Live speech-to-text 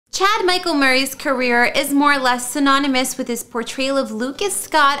Chad Michael Murray's career is more or less synonymous with his portrayal of Lucas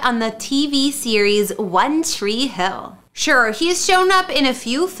Scott on the TV series One Tree Hill. Sure, he's shown up in a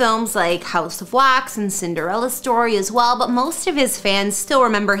few films like House of Wax and Cinderella Story as well, but most of his fans still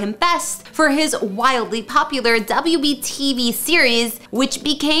remember him best for his wildly popular WB series, which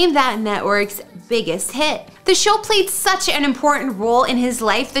became that network's biggest hit. The show played such an important role in his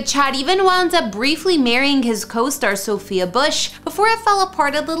life that Chad even wound up briefly marrying his co-star Sophia Bush before it fell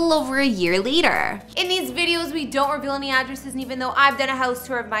apart a little over a year later. In these videos, we don't reveal any addresses, and even though I've done a house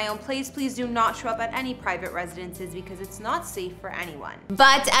tour of my own place, please do not show up at any private residences because it's not safe for anyone.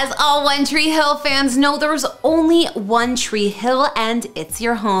 But as all One Tree Hill fans know, there's only one Tree Hill and it's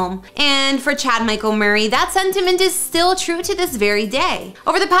your home. And for Chad Michael Murray, that sentiment is still true to this very day.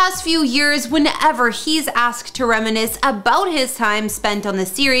 Over the past few years, whenever he's asked to reminisce about his time spent on the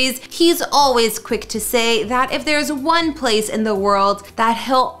series, he's always quick to say that if there's one place in the world that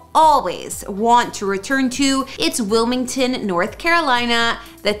he'll always want to return to, it's Wilmington, North Carolina,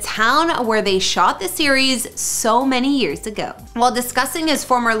 the town where they shot the series so many years ago. While discussing his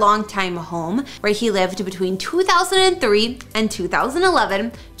former longtime home, where he lived between 2003 and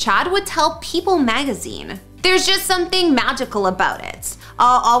 2011, Chad would tell People magazine, "There's just something magical about it.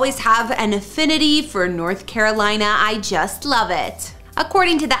 I'll always have an affinity for North Carolina. I just love it."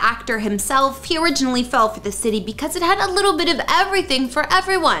 According to the actor himself, he originally fell for the city because it had a little bit of everything for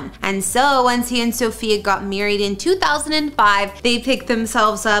everyone. And so once he and Sophia got married in 2005, they picked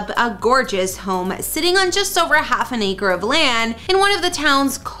themselves up a gorgeous home sitting on just over half an acre of land in one of the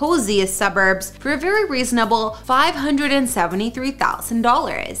town's coziest suburbs for a very reasonable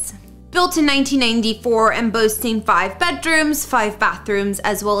 $573,000. Built in 1994 and boasting 5 bedrooms, 5 bathrooms,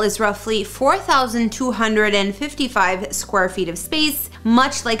 as well as roughly 4,255 square feet of space,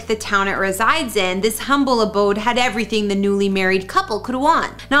 much like the town it resides in, this humble abode had everything the newly married couple could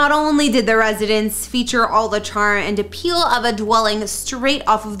want. Not only did the residence feature all the charm and appeal of a dwelling straight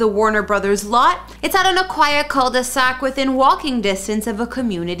off of the Warner Brothers lot, it's out on a quiet cul-de-sac within walking distance of a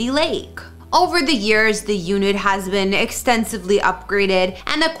community lake. Over the years, the unit has been extensively upgraded,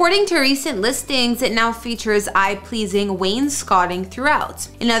 and according to recent listings, it now features eye-pleasing wainscoting throughout.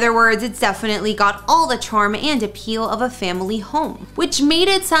 In other words, it's definitely got all the charm and appeal of a family home, which made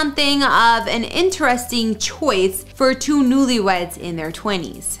it something of an interesting choice for two newlyweds in their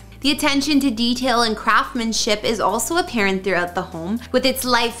 20s. The attention to detail and craftsmanship is also apparent throughout the home, with its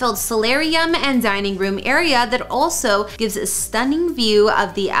light-filled solarium and dining room area that also gives a stunning view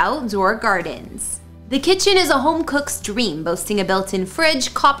of the outdoor gardens. The kitchen is a home cook's dream, boasting a built-in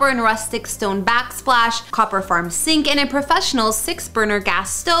fridge, copper and rustic stone backsplash, copper farm sink, and a professional 6-burner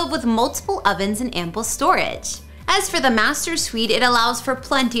gas stove with multiple ovens and ample storage. As for the master suite, it allows for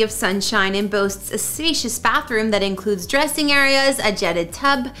plenty of sunshine and boasts a spacious bathroom that includes dressing areas, a jetted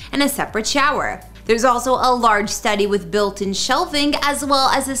tub, and a separate shower. There's also a large study with built-in shelving, as well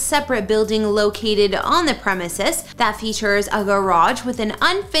as a separate building located on the premises that features a garage with an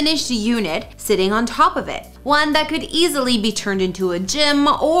unfinished unit sitting on top of it, one that could easily be turned into a gym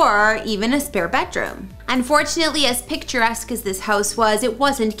or even a spare bedroom. Unfortunately, as picturesque as this house was, it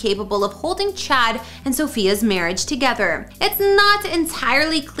wasn't capable of holding Chad and Sophia's marriage together. It's not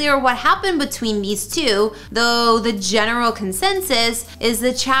entirely clear what happened between these two, though the general consensus is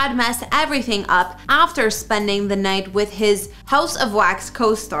that Chad messed everything up after spending the night with his House of Wax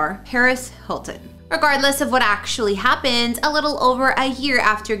co-star, Paris Hilton. Regardless of what actually happened, a little over a year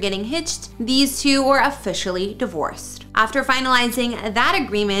after getting hitched, these two were officially divorced. After finalizing that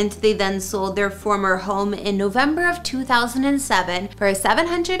agreement, they then sold their former home in November of 2007 for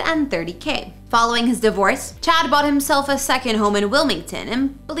 $730K. Following his divorce, Chad bought himself a second home in Wilmington,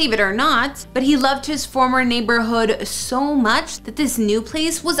 and believe it or not, but he loved his former neighborhood so much that this new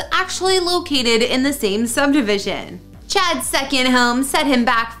place was actually located in the same subdivision. Chad's second home set him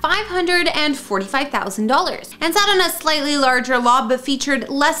back $545,000 and sat on a slightly larger lot but featured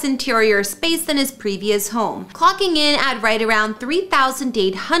less interior space than his previous home, clocking in at right around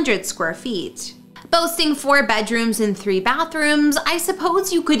 3,800 square feet. Boasting 4 bedrooms and 3 bathrooms, I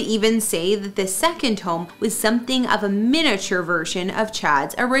suppose you could even say that this second home was something of a miniature version of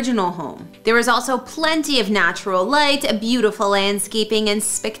Chad's original home. There was also plenty of natural light, beautiful landscaping, and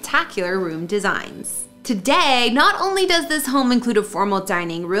spectacular room designs. Today, not only does this home include a formal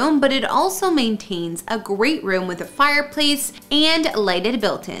dining room, but it also maintains a great room with a fireplace and lighted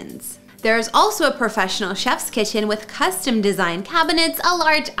built-ins. There's also a professional chef's kitchen with custom designed cabinets, a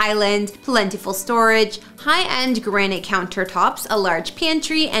large island, plentiful storage, high-end granite countertops, a large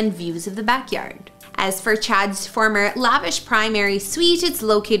pantry, and views of the backyard. As for Chad's former lavish primary suite, it's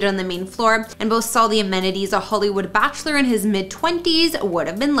located on the main floor and boasts all the amenities a Hollywood bachelor in his mid-20s would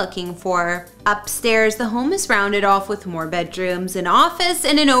have been looking for. Upstairs, the home is rounded off with more bedrooms, an office,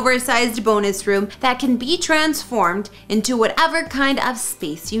 and an oversized bonus room that can be transformed into whatever kind of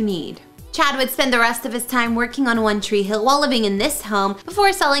space you need. Chad would spend the rest of his time working on One Tree Hill while living in this home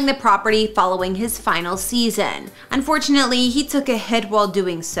before selling the property following his final season. Unfortunately, he took a hit while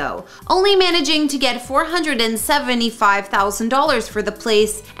doing so, only managing to get $475,000 for the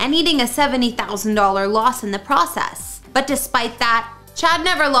place and eating a $70,000 loss in the process. But despite that, Chad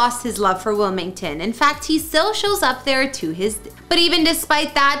never lost his love for Wilmington. In fact, he still shows up there But even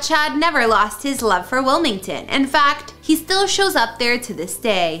despite that, Chad never lost his love for Wilmington. In fact, he still shows up there to this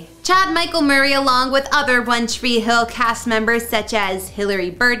day. Chad Michael Murray, along with other One Tree Hill cast members such as Hillary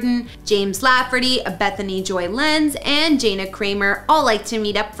Burton, James Lafferty, Bethany Joy Lenz, and Jana Kramer, all like to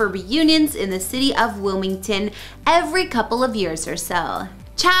meet up for reunions in the city of Wilmington every couple of years or so.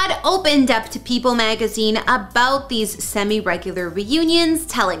 Chad opened up to People magazine about these semi-regular reunions,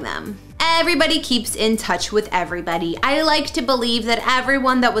 telling them, "Everybody keeps in touch with everybody. I like to believe that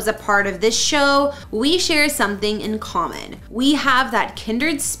everyone that was a part of this show, we share something in common. We have that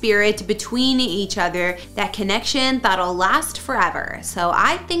kindred spirit between each other, that connection that'll last forever. So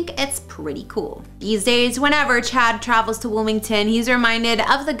I think it's pretty cool." These days, whenever Chad travels to Wilmington, he's reminded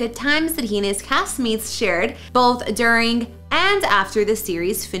of the good times that he and his castmates shared, both during and after the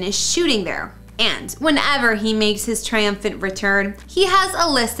series finished shooting there. And whenever he makes his triumphant return, he has a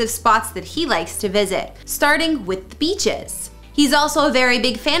list of spots that he likes to visit, starting with the beaches. He's also a very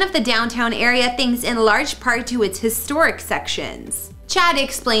big fan of the downtown area, thanks in large part to its historic sections. Chad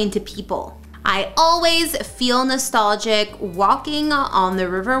explained to People, "I always feel nostalgic walking on the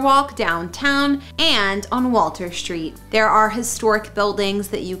Riverwalk downtown and on Walter Street. There are historic buildings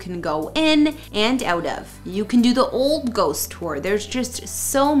that you can go in and out of. You can do the old ghost tour. There's just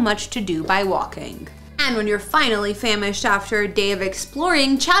so much to do by walking." And when you're finally famished after a day of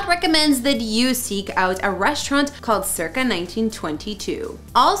exploring, Chad recommends that you seek out a restaurant called Circa 1922,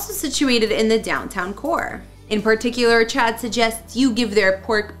 also situated in the downtown core. In particular, Chad suggests you give their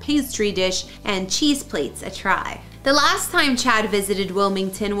pork pastry dish and cheese plates a try. The last time Chad visited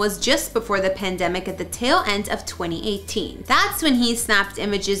Wilmington was just before the pandemic at the tail end of 2018. That's when he snapped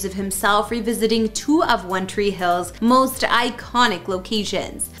images of himself revisiting two of One Tree Hill's most iconic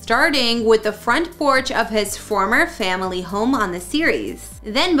locations, starting with the front porch of his former family home on the series.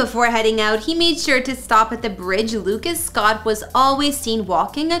 Then before heading out, he made sure to stop at the bridge Lucas Scott was always seen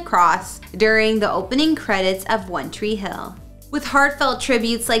walking across during the opening credits of One Tree Hill. With heartfelt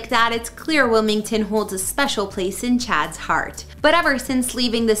tributes like that, it's clear Wilmington holds a special place in Chad's heart. But ever since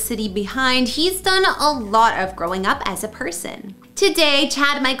leaving the city behind, he's done a lot of growing up as a person. Today,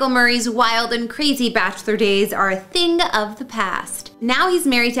 Chad Michael Murray's wild and crazy bachelor days are a thing of the past. Now he's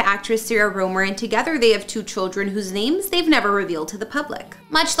married to actress Sarah Romer, and together they have two children whose names they've never revealed to the public.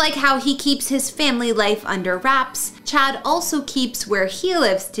 Much like how he keeps his family life under wraps, Chad also keeps where he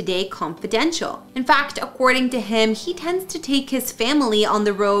lives today confidential. In fact, according to him, he tends to take his family on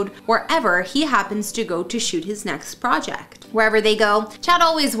the road wherever he happens to go to shoot his next project. Wherever they go, Chad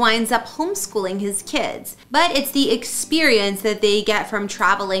always winds up homeschooling his kids, but it's the experience that they get from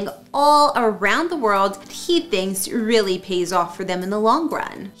traveling all around the world that he thinks really pays off for them in the long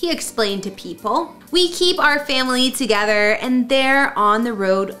run. He explained to People, "We keep our family together and they're on the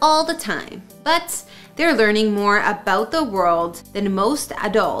road all the time, but they're learning more about the world than most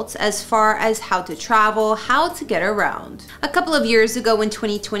adults as far as how to travel, how to get around." A couple of years ago in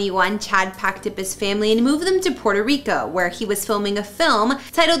 2021, Chad packed up his family and moved them to Puerto Rico, where he was filming a film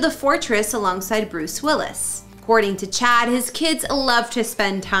titled The Fortress alongside Bruce Willis. According to Chad, his kids loved to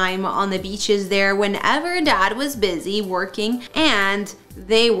spend time on the beaches there whenever Dad was busy working and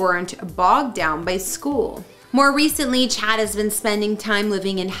they weren't bogged down by school. More recently, Chad has been spending time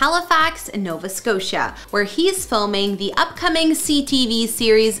living in Halifax, Nova Scotia, where he's filming the upcoming CTV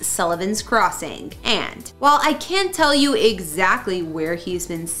series Sullivan's Crossing. And while I can't tell you exactly where he's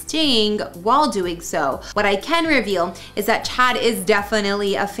been staying while doing so, what I can reveal is that Chad is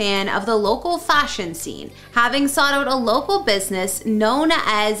definitely a fan of the local fashion scene, having sought out a local business known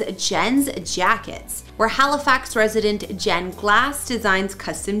as Jen's Jackets, where Halifax resident Jen Glass designs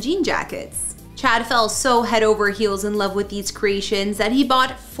custom jean jackets. Chad fell so head over heels in love with these creations that he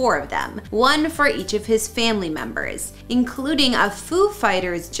bought 4 of them, one for each of his family members, including a Foo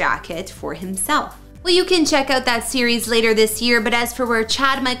Fighters jacket for himself. Well, you can check out that series later this year, but as for where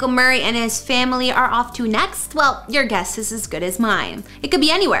Chad Michael Murray and his family are off to next, well, your guess is as good as mine. It could be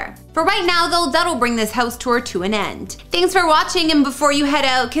anywhere. For right now though, that'll bring this house tour to an end. Thanks for watching, and before you head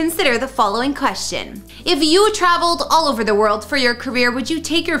out, consider the following question. If you traveled all over the world for your career, would you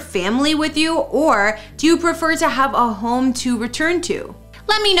take your family with you, or do you prefer to have a home to return to?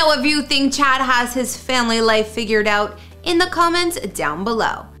 Let me know if you think Chad has his family life figured out in the comments down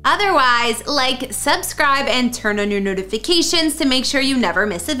below. Otherwise, like, subscribe, and turn on your notifications to make sure you never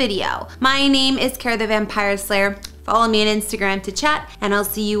miss a video. My name is Kara the Vampire Slayer. Follow me on Instagram to chat, and I'll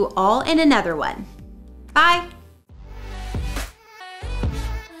see you all in another one. Bye!